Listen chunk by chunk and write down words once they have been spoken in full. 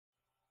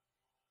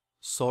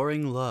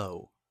Soaring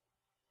Low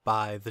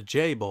by the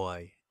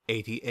J-Boy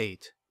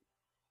 88.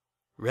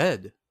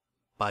 Read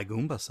by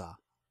Goombasa.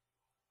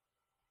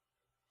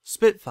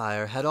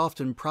 Spitfire had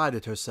often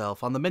prided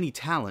herself on the many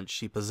talents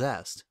she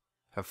possessed.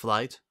 Her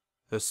flight,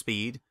 her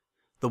speed,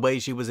 the way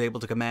she was able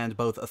to command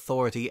both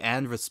authority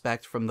and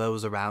respect from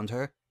those around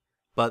her.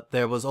 But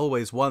there was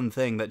always one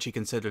thing that she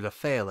considered a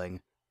failing.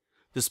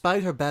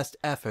 Despite her best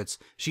efforts,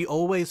 she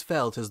always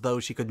felt as though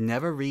she could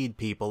never read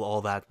people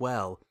all that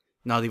well,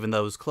 not even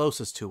those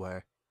closest to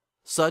her.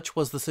 Such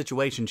was the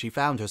situation she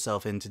found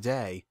herself in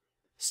today.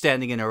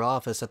 Standing in her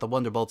office at the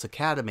Wonderbolt's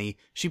Academy,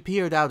 she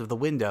peered out of the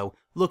window,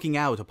 looking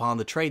out upon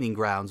the training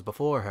grounds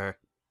before her.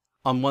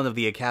 On one of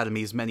the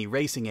Academy's many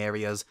racing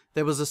areas,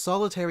 there was a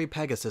solitary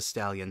Pegasus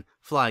stallion,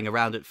 flying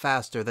around it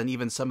faster than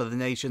even some of the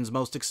nation's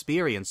most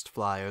experienced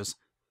flyers.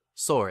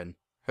 Soarin,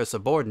 her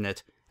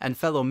subordinate, and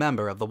fellow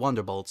member of the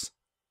Wonderbolts.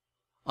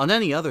 On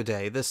any other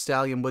day, this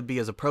stallion would be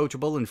as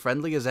approachable and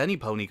friendly as any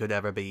pony could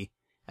ever be,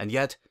 and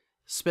yet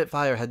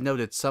Spitfire had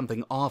noted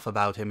something off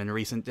about him in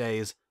recent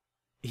days.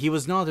 He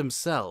was not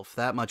himself,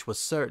 that much was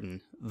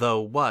certain, though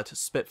what,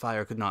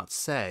 Spitfire could not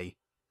say.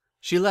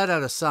 She let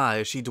out a sigh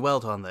as she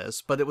dwelt on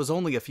this, but it was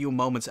only a few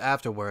moments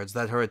afterwards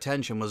that her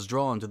attention was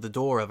drawn to the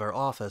door of her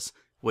office,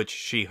 which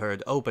she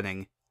heard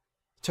opening.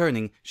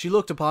 Turning, she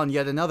looked upon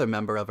yet another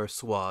member of her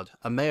squad,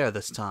 a mare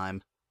this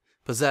time.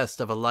 Possessed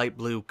of a light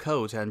blue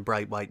coat and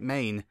bright white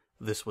mane,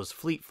 this was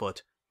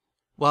Fleetfoot.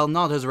 While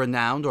not as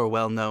renowned or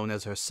well known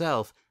as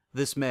herself,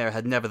 this mare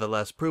had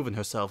nevertheless proven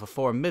herself a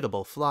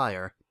formidable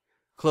flyer.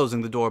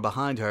 Closing the door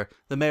behind her,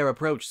 the mare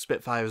approached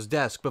Spitfire's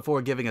desk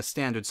before giving a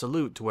standard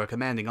salute to her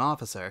commanding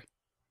officer.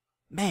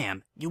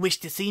 "Ma'am, you wish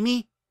to see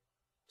me?"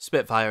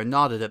 Spitfire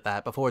nodded at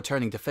that before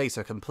turning to face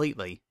her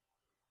completely.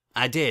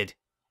 "I did.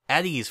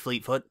 At ease,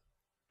 Fleetfoot."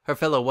 Her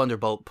fellow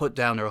Wonderbolt put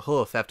down her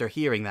hoof after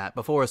hearing that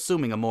before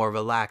assuming a more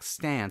relaxed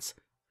stance.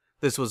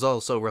 This was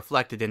also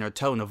reflected in her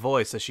tone of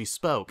voice as she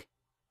spoke.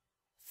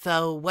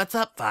 "So, what's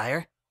up,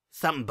 Fire?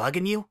 Something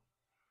bugging you?"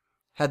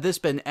 Had this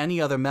been any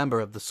other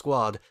member of the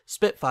squad,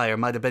 Spitfire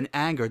might have been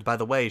angered by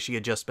the way she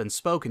had just been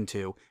spoken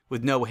to,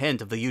 with no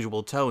hint of the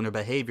usual tone or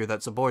behavior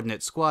that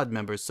subordinate squad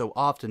members so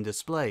often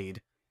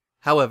displayed.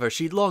 However,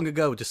 she'd long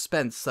ago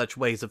dispensed such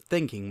ways of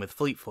thinking with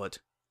Fleetfoot.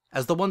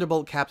 As the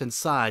Wonderbolt captain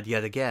sighed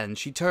yet again,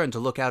 she turned to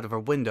look out of her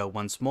window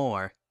once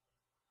more.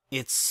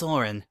 "It's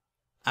Soarin.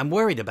 I'm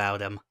worried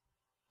about him."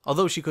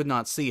 Although she could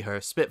not see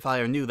her,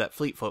 Spitfire knew that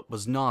Fleetfoot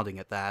was nodding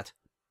at that.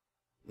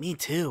 "Me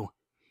too.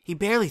 He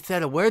barely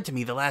said a word to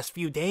me the last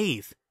few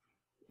days.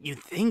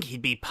 You'd think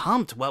he'd be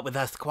pumped, what with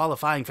us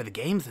qualifying for the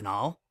games and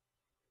all."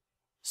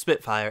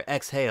 Spitfire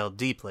exhaled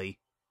deeply.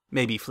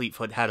 Maybe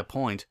Fleetfoot had a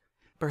point.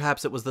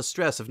 Perhaps it was the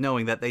stress of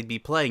knowing that they'd be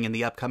playing in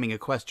the upcoming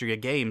Equestria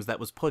Games that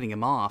was putting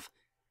him off.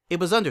 It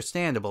was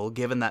understandable,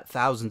 given that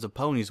thousands of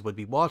ponies would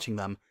be watching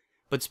them,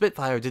 but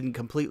Spitfire didn't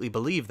completely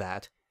believe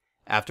that.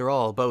 After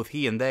all, both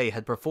he and they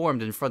had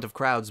performed in front of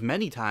crowds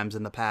many times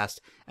in the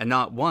past, and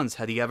not once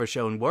had he ever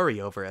shown worry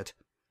over it.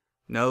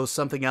 No,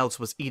 something else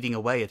was eating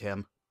away at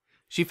him.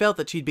 She felt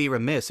that she'd be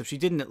remiss if she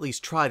didn't at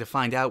least try to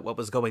find out what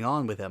was going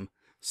on with him.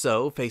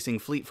 So, facing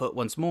Fleetfoot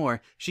once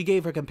more, she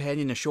gave her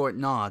companion a short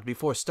nod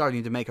before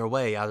starting to make her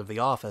way out of the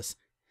office.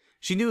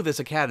 She knew this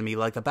academy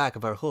like the back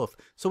of her hoof,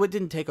 so it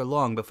didn't take her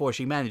long before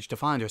she managed to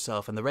find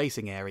herself in the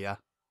racing area.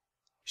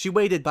 She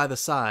waited by the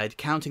side,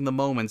 counting the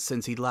moments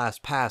since he'd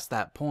last passed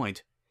that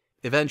point.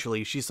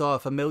 Eventually, she saw a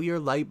familiar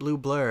light blue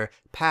blur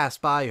pass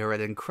by her at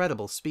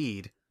incredible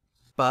speed.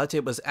 But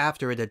it was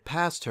after it had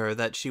passed her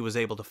that she was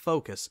able to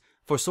focus,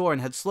 for Soarin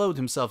had slowed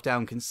himself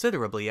down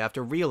considerably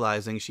after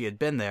realizing she had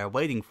been there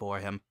waiting for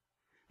him.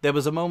 There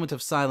was a moment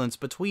of silence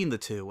between the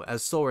two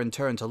as Soarin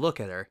turned to look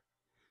at her.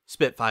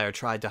 Spitfire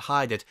tried to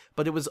hide it,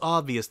 but it was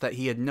obvious that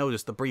he had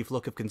noticed the brief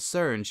look of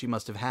concern she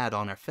must have had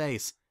on her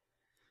face.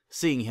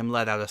 Seeing him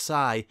let out a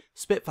sigh,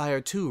 Spitfire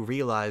too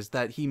realized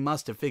that he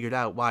must have figured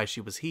out why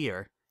she was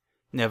here.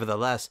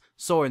 Nevertheless,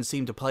 Soarin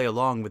seemed to play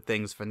along with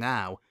things for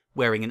now,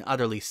 wearing an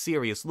utterly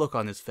serious look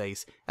on his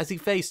face as he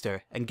faced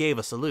her and gave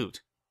a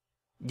salute.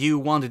 "You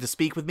wanted to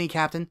speak with me,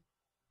 Captain?"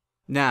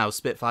 Now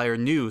Spitfire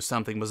knew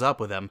something was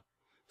up with him.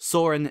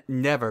 Soarin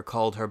never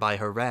called her by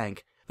her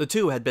rank. The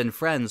two had been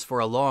friends for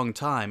a long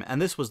time, and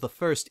this was the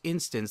first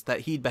instance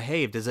that he'd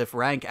behaved as if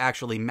rank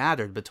actually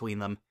mattered between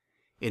them.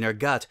 In her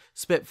gut,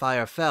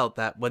 Spitfire felt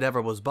that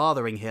whatever was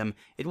bothering him,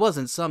 it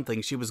wasn't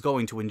something she was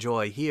going to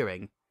enjoy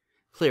hearing.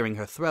 Clearing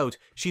her throat,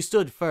 she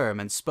stood firm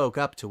and spoke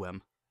up to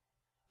him.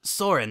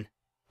 "Soarin,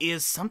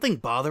 is something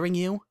bothering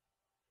you?"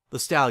 The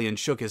stallion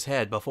shook his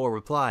head before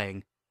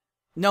replying.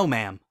 "No,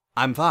 ma'am.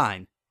 I'm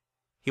fine."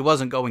 He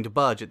wasn't going to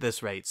budge at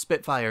this rate.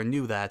 Spitfire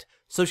knew that,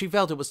 so she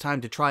felt it was time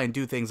to try and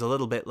do things a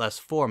little bit less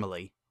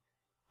formally.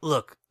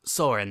 "Look,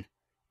 Soarin,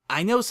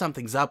 I know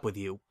something's up with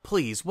you.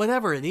 Please,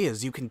 whatever it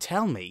is, you can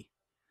tell me."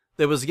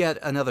 There was yet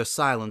another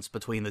silence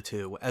between the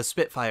two, as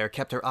Spitfire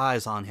kept her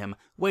eyes on him,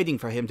 waiting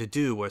for him to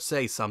do or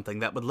say something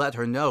that would let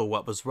her know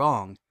what was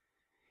wrong.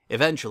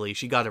 Eventually,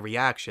 she got a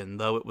reaction,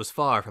 though it was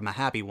far from a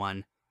happy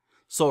one.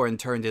 Soarin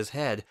turned his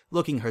head,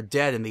 looking her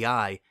dead in the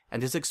eye,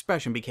 and his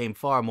expression became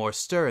far more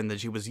stern than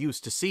she was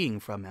used to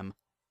seeing from him.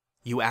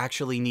 You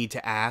actually need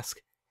to ask?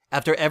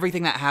 After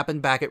everything that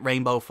happened back at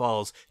Rainbow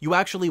Falls, you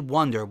actually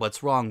wonder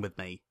what's wrong with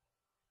me?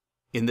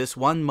 In this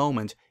one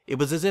moment, it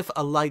was as if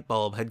a light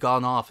bulb had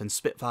gone off in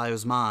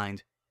Spitfire's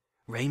mind.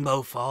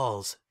 Rainbow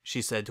Falls,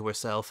 she said to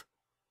herself.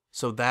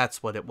 So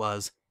that's what it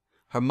was.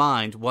 Her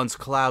mind, once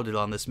clouded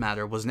on this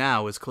matter, was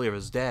now as clear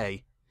as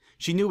day.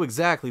 She knew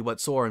exactly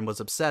what Soarin was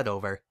upset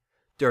over.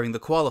 During the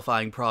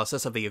qualifying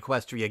process of the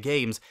Equestria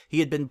Games, he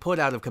had been put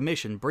out of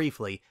commission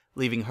briefly,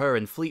 leaving her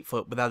and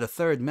Fleetfoot without a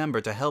third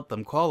member to help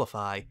them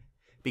qualify.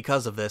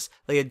 Because of this,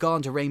 they had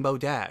gone to Rainbow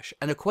Dash,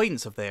 an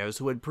acquaintance of theirs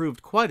who had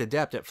proved quite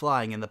adept at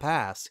flying in the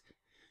past.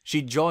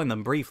 She'd joined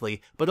them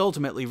briefly, but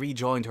ultimately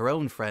rejoined her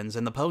own friends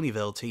in the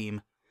Ponyville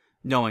team.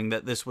 Knowing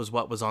that this was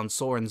what was on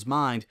Soarin's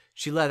mind,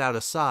 she let out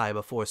a sigh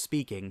before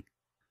speaking.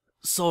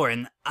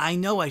 Soarin, I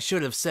know I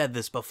should have said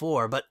this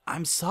before, but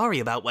I'm sorry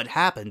about what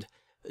happened.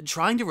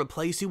 Trying to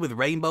replace you with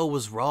Rainbow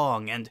was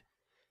wrong, and...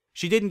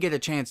 She didn't get a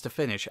chance to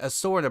finish, as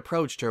Soarin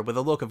approached her with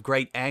a look of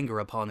great anger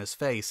upon his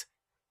face.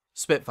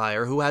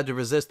 Spitfire, who had to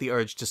resist the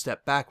urge to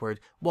step backward,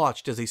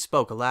 watched as he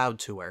spoke aloud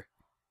to her.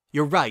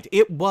 You're right,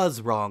 it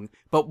was wrong,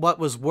 but what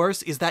was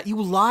worse is that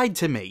you lied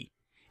to me.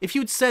 If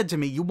you'd said to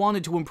me you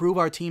wanted to improve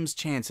our team's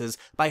chances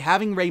by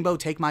having Rainbow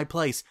take my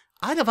place,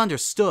 I'd have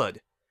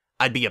understood.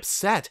 I'd be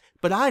upset,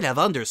 but I'd have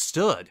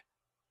understood.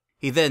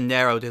 He then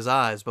narrowed his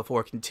eyes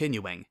before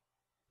continuing.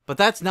 But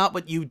that's not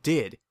what you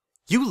did.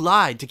 You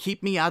lied to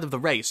keep me out of the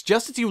race,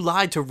 just as you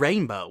lied to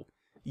Rainbow.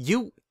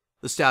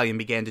 The stallion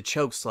began to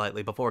choke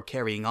slightly before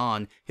carrying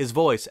on, his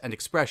voice and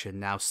expression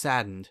now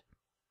saddened.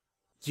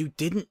 You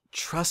didn't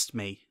trust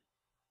me.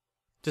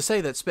 To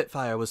say that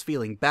Spitfire was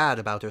feeling bad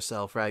about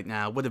herself right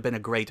now would have been a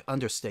great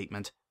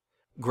understatement.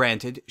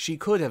 Granted, she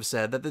could have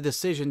said that the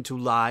decision to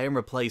lie and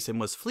replace him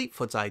was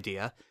Fleetfoot's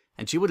idea,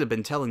 and she would have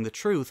been telling the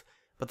truth,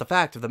 but the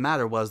fact of the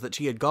matter was that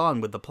she had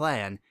gone with the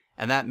plan,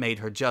 and that made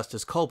her just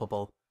as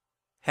culpable.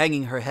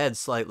 Hanging her head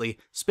slightly,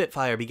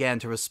 Spitfire began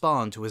to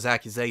respond to his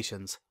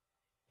accusations.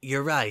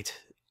 You're right.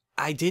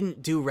 I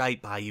didn't do right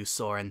by you,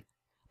 Soarin.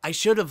 I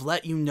should have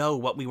let you know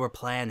what we were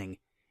planning.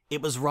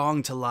 It was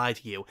wrong to lie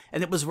to you,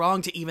 and it was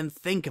wrong to even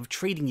think of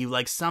treating you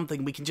like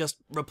something we can just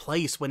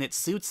replace when it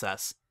suits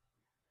us.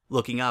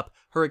 Looking up,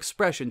 her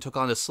expression took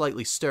on a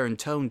slightly stern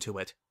tone to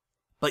it.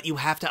 But you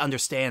have to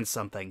understand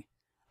something.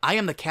 I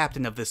am the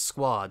captain of this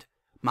squad.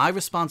 My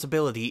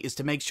responsibility is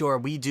to make sure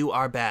we do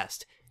our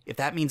best. If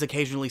that means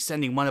occasionally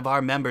sending one of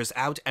our members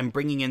out and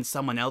bringing in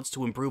someone else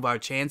to improve our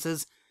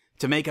chances,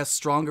 to make us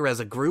stronger as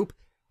a group,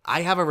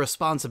 I have a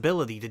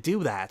responsibility to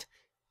do that.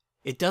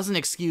 It doesn't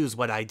excuse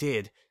what I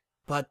did,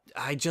 but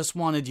I just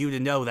wanted you to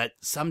know that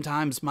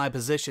sometimes my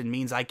position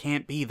means I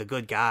can't be the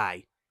good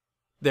guy.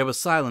 There was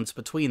silence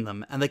between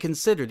them, and they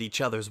considered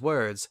each other's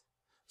words.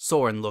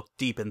 Soarin looked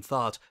deep in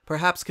thought,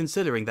 perhaps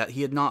considering that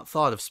he had not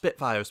thought of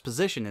Spitfire's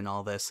position in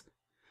all this.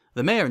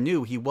 The mare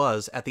knew he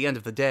was, at the end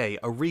of the day,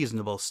 a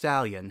reasonable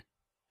stallion.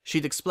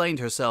 She'd explained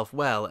herself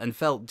well and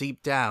felt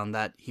deep down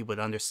that he would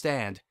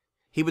understand.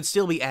 He would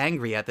still be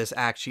angry at this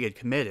act she had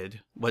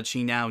committed, what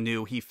she now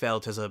knew he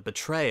felt as a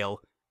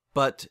betrayal,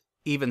 but,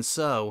 even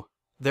so,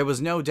 there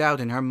was no doubt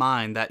in her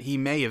mind that he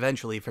may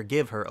eventually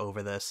forgive her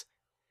over this.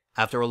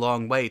 After a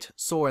long wait,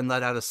 Soarin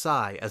let out a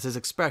sigh as his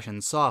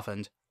expression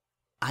softened.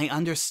 I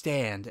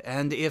understand,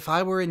 and if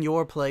I were in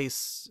your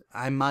place,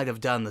 I might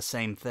have done the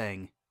same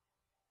thing.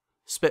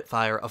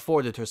 Spitfire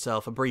afforded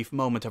herself a brief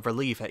moment of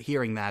relief at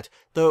hearing that,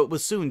 though it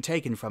was soon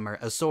taken from her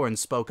as Soarin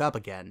spoke up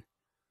again.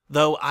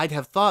 Though I'd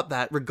have thought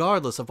that,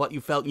 regardless of what you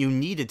felt you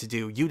needed to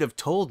do, you'd have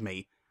told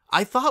me.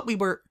 I thought we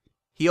were...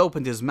 He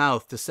opened his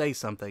mouth to say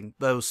something,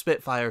 though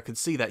Spitfire could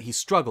see that he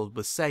struggled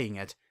with saying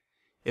it.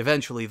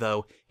 Eventually,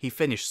 though, he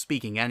finished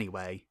speaking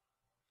anyway.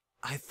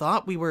 I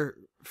thought we were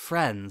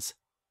friends.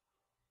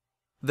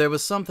 There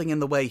was something in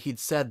the way he'd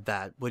said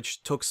that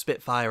which took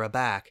Spitfire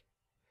aback.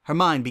 Her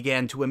mind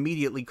began to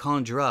immediately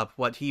conjure up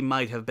what he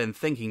might have been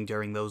thinking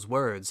during those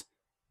words.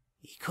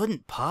 He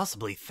couldn't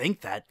possibly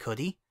think that, could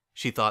he?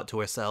 She thought to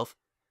herself.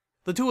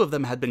 The two of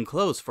them had been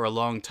close for a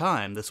long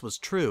time, this was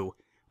true,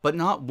 but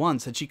not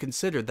once had she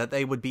considered that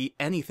they would be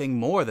anything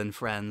more than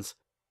friends.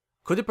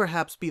 Could it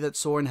perhaps be that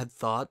Soarin had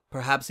thought,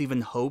 perhaps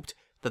even hoped,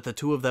 that the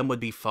two of them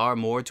would be far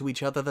more to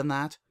each other than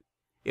that?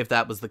 If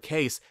that was the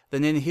case,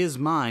 then in his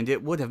mind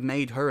it would have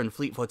made her and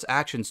Fleetfoot's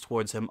actions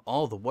towards him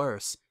all the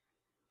worse.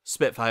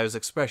 Spitfire's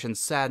expression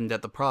saddened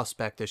at the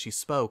prospect as she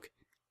spoke.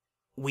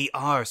 We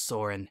are,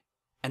 Soarin,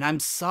 and I'm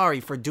sorry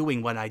for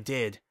doing what I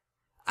did.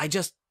 I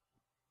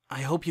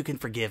hope you can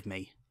forgive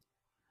me.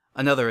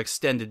 Another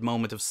extended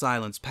moment of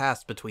silence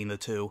passed between the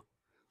two.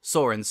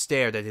 Soarin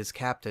stared at his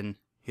captain,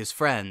 his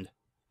friend,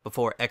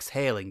 before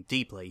exhaling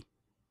deeply.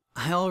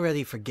 I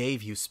already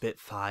forgave you,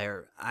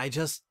 Spitfire. I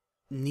just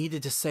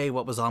needed to say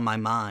what was on my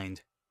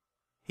mind.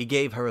 He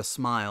gave her a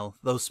smile,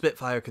 though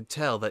Spitfire could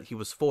tell that he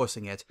was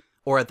forcing it,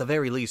 or at the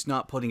very least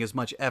not putting as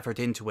much effort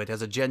into it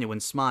as a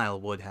genuine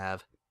smile would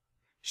have.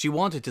 She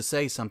wanted to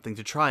say something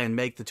to try and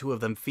make the two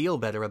of them feel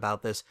better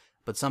about this,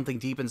 but something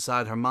deep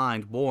inside her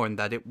mind warned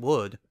that it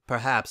would,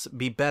 perhaps,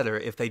 be better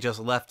if they just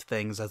left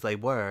things as they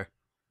were.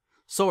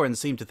 Soarin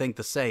seemed to think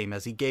the same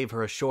as he gave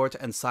her a short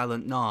and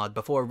silent nod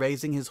before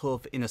raising his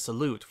hoof in a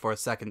salute for a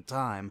second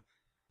time.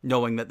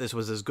 Knowing that this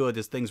was as good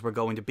as things were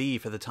going to be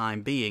for the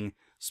time being,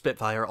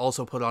 Spitfire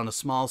also put on a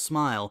small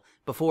smile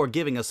before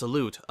giving a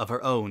salute of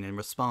her own in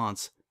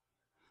response.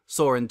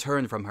 Soarin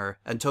turned from her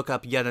and took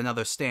up yet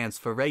another stance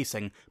for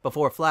racing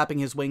before flapping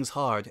his wings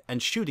hard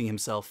and shooting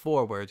himself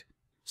forward.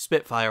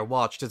 Spitfire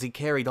watched as he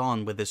carried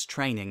on with his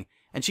training,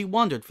 and she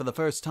wondered for the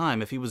first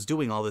time if he was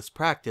doing all this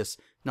practice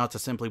not to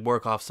simply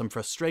work off some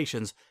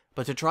frustrations,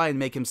 but to try and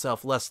make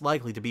himself less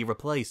likely to be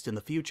replaced in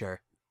the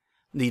future.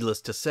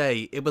 Needless to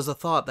say, it was a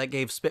thought that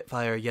gave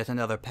Spitfire yet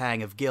another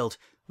pang of guilt,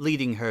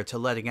 leading her to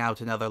letting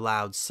out another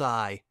loud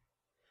sigh.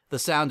 The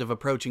sound of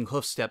approaching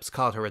hoofsteps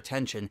caught her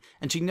attention,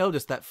 and she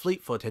noticed that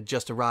Fleetfoot had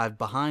just arrived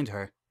behind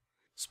her.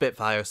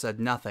 Spitfire said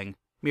nothing,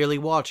 merely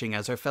watching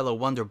as her fellow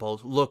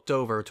Wonderbolt looked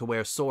over to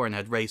where Soarin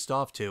had raced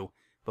off to,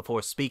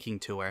 before speaking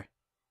to her.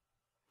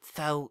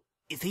 So,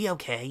 is he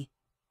okay?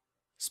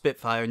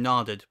 Spitfire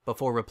nodded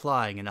before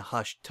replying in a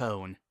hushed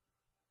tone.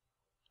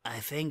 I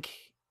think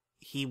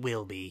he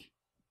will be.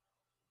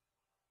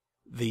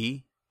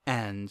 The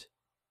end.